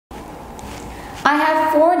I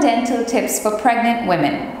have 4 dental tips for pregnant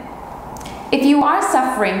women. If you are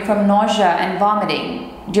suffering from nausea and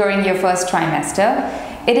vomiting during your first trimester,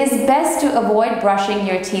 it is best to avoid brushing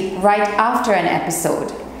your teeth right after an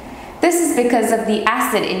episode. This is because of the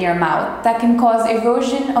acid in your mouth that can cause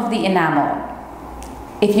erosion of the enamel.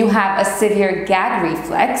 If you have a severe gag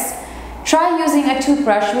reflex, try using a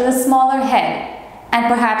toothbrush with a smaller head and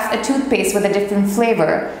perhaps a toothpaste with a different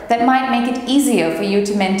flavor that might make it easier for you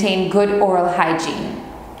to maintain good oral hygiene.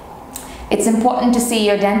 It's important to see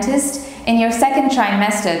your dentist in your second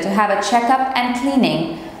trimester to have a checkup and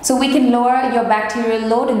cleaning so we can lower your bacterial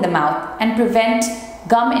load in the mouth and prevent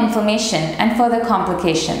gum inflammation and further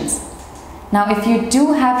complications. Now, if you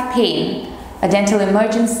do have pain, a dental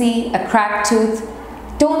emergency, a cracked tooth,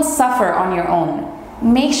 don't suffer on your own.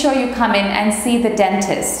 Make sure you come in and see the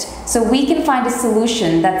dentist so we can find a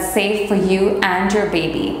solution that's safe for you and your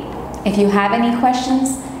baby. If you have any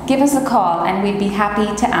questions, give us a call and we'd be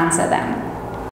happy to answer them.